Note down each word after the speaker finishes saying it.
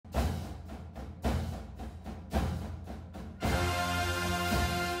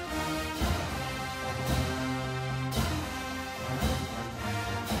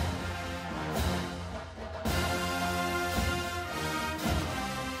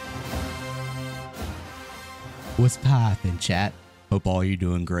What's poppin', chat? Hope all you're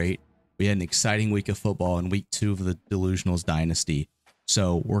doing great. We had an exciting week of football in week 2 of the Delusionals Dynasty.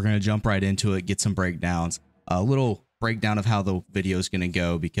 So we're going to jump right into it, get some breakdowns. A little breakdown of how the video is going to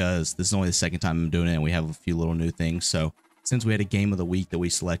go because this is only the second time I'm doing it and we have a few little new things. So since we had a game of the week that we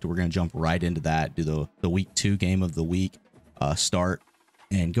selected, we're going to jump right into that, do the week 2 game of the week start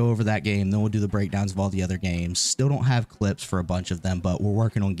and go over that game. Then we'll do the breakdowns of all the other games. Still don't have clips for a bunch of them, but we're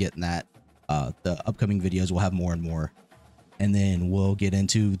working on getting that. The upcoming videos will have more and more. And then we'll get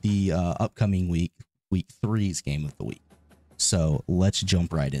into the upcoming week 3's game of the week. So let's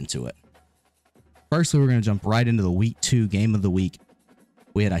jump right into it. Firstly, we're going to jump right into the week 2 game of the week.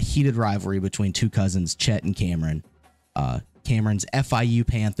 We had a heated rivalry between two cousins, Chet and Cameron. Cameron's FIU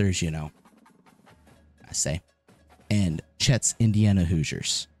Panthers, you know, I say, and Chet's Indiana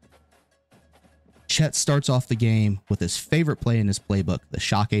Hoosiers. Chet starts off the game with his favorite play in his playbook, the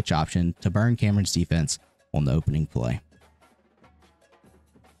shock H option to burn Cameron's defense on the opening play.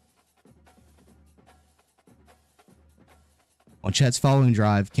 On Chet's following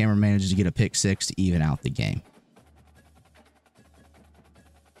drive, Cameron manages to get a pick 6 to even out the game.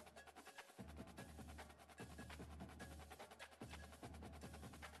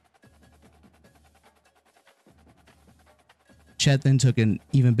 Chet then took an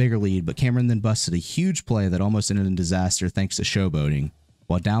even bigger lead, but Cameron then busted a huge play that almost ended in disaster thanks to showboating,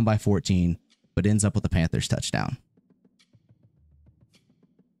 while down by 14, but ends up with a Panthers touchdown.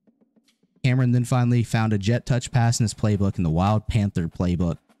 Cameron then finally found a jet touch pass in his playbook in the Wild Panther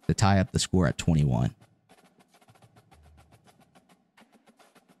playbook to tie up the score at 21.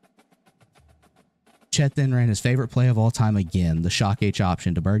 Chet then ran his favorite play of all time again, the shock H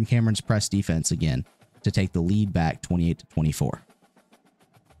option to burn Cameron's press defense again, to take the lead back 28-24.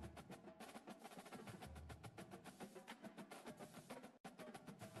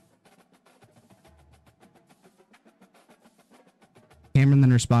 Cameron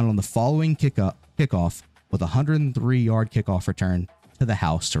then responded on the following kickoff with a 103-yard kickoff return to the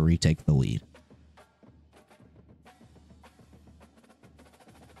house to retake the lead.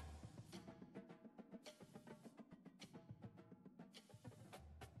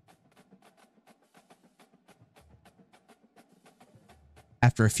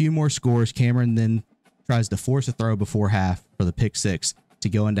 After a few more scores, Cameron then tries to force a throw before half for the pick 6 to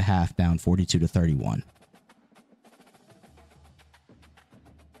go into half down 42-31.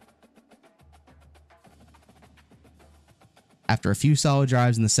 After a few solid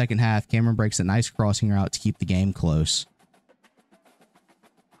drives in the second half, Cameron breaks a nice crossing route to keep the game close.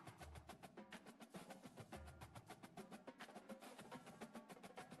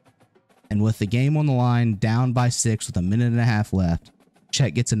 And with the game on the line, down by 6 with a minute and a half left,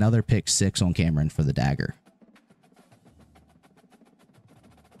 Chet gets another pick 6 on Cameron for the dagger.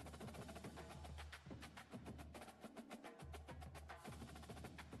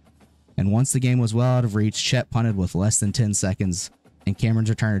 And once the game was well out of reach, Chet punted with less than 10 seconds, and Cameron's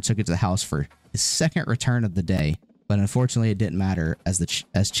returner took it to the house for his second return of the day. But unfortunately, it didn't matter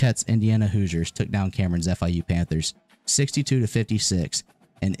as Chet's Indiana Hoosiers took down Cameron's FIU Panthers 62-56,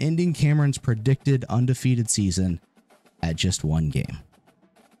 and ending Cameron's predicted undefeated season at just one game.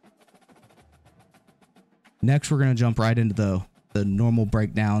 Next, we're going to jump right into the normal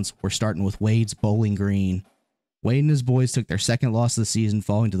breakdowns. We're starting with Wade's Bowling Green. Wade and his boys took their second loss of the season,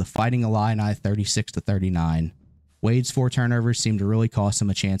 falling to the Fighting Illini 36-39. Wade's 4 turnovers seemed to really cost him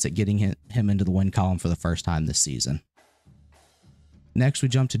a chance at getting him into the win column for the first time this season. Next, we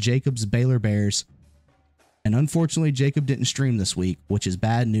jump to Jacob's Baylor Bears. And unfortunately, Jacob didn't stream this week, which is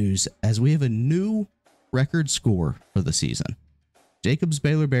bad news as we have a new record score for the season. Jacob's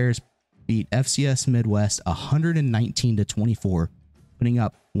Baylor Bears beat FCS Midwest 119-24, putting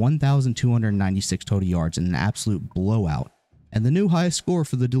up 1,296 total yards in an absolute blowout, and the new highest score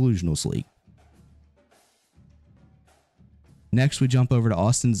for the Delusionals League. Next, we jump over to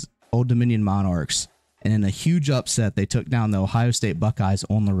Austin's Old Dominion Monarchs, and in a huge upset, they took down the Ohio State Buckeyes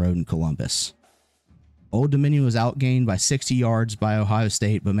on the road in Columbus. Old Dominion was outgained by 60 yards by Ohio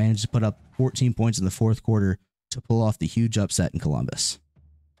State, but managed to put up 14 points in the fourth quarter to pull off the huge upset in Columbus.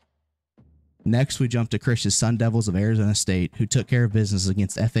 Next, we jump to Krish's Sun Devils of Arizona State, who took care of business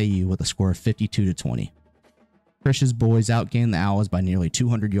against FAU with a score of 52-20. Krish's boys outgained the Owls by nearly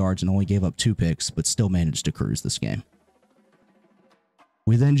 200 yards and only gave up 2 picks, but still managed to cruise this game.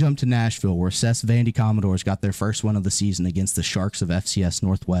 We then jump to Nashville, where Seth's Vandy Commodores got their first win of the season against the Sharks of FCS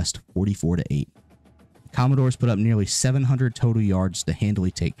Northwest 44-8. The Commodores put up nearly 700 total yards to handily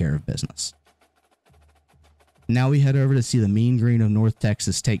take care of business. Now we head over to see the Mean Green of North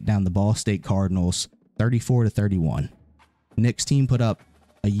Texas take down the Ball State Cardinals 34-31. Nick's team put up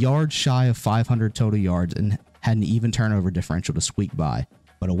a yard shy of 500 total yards and had an even turnover differential to squeak by,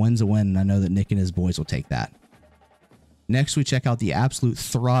 but a win's a win, and I know that Nick and his boys will take that. Next, we check out the absolute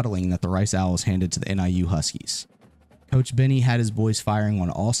throttling that the Rice Owls handed to the NIU Huskies. Coach Benny had his boys firing on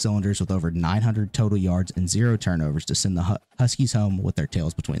all cylinders with over 900 total yards and 0 turnovers to send the Huskies home with their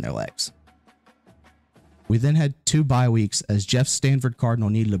tails between their legs. We then had 2 bye weeks as Jeff's Stanford Cardinal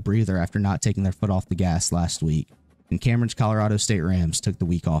needed a breather after not taking their foot off the gas last week, and Cameron's Colorado State Rams took the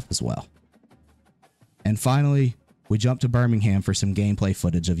week off as well. And finally, we jumped to Birmingham for some gameplay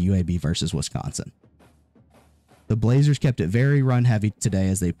footage of UAB versus Wisconsin. The Blazers kept it very run heavy today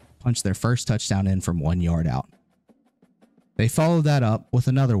as they punched their first touchdown in from 1 yard out. They followed that up with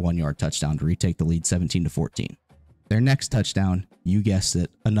another 1-yard touchdown to retake the lead 17-14. Their next touchdown, you guessed it,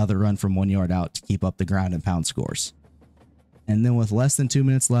 another run from 1 yard out to keep up the ground and pound scores. And then with less than 2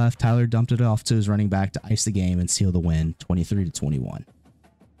 minutes left, Tyler dumped it off to his running back to ice the game and seal the win 23-21.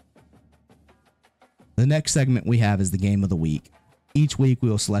 The next segment we have is the game of the week. Each week we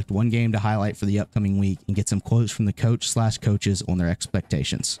will select one game to highlight for the upcoming week and get some quotes from the coach/coaches on their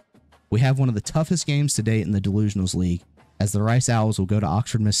expectations. We have one of the toughest games to date in the Delusionals League, as the Rice Owls will go to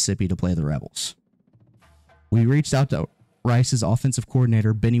Oxford, Mississippi to play the Rebels. We reached out to Rice's offensive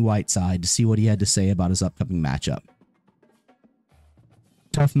coordinator, Benny Whiteside, to see what he had to say about his upcoming matchup.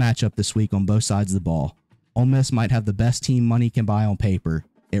 Tough matchup this week on both sides of the ball. Ole Miss might have the best team money can buy on paper.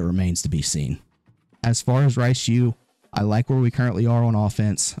 It remains to be seen. As far as Rice U, I like where we currently are on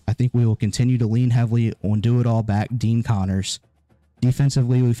offense. I think we will continue to lean heavily on do-it-all back Dean Connors.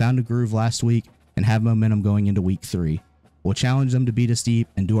 Defensively, we found a groove last week and have momentum going into week 3. We'll challenge them to beat us deep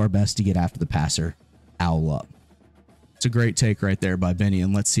and do our best to get after the passer. Owl up. It's a great take right there by Benny,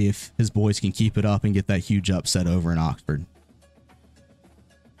 and let's see if his boys can keep it up and get that huge upset over in Oxford.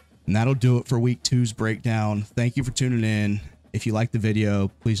 And that'll do it for week 2's breakdown. Thank you for tuning in. If you liked the video,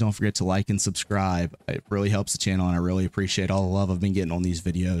 please don't forget to like and subscribe. It really helps the channel, and I really appreciate all the love I've been getting on these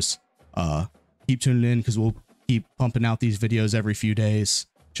videos. Keep tuning in because we'll keep pumping out these videos every few days.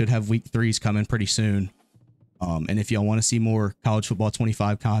 Should have week 3s coming pretty soon. And if y'all want to see more College Football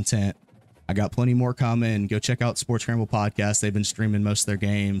 25 content, I got plenty more coming. Go check out Sports Scramble Podcast. They've been streaming most of their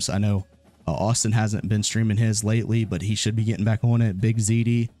games. I know Austin hasn't been streaming his lately, but he should be getting back on it. Big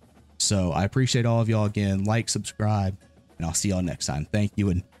ZD. So I appreciate all of y'all again. Like, subscribe, and I'll see y'all next time. Thank you,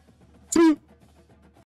 and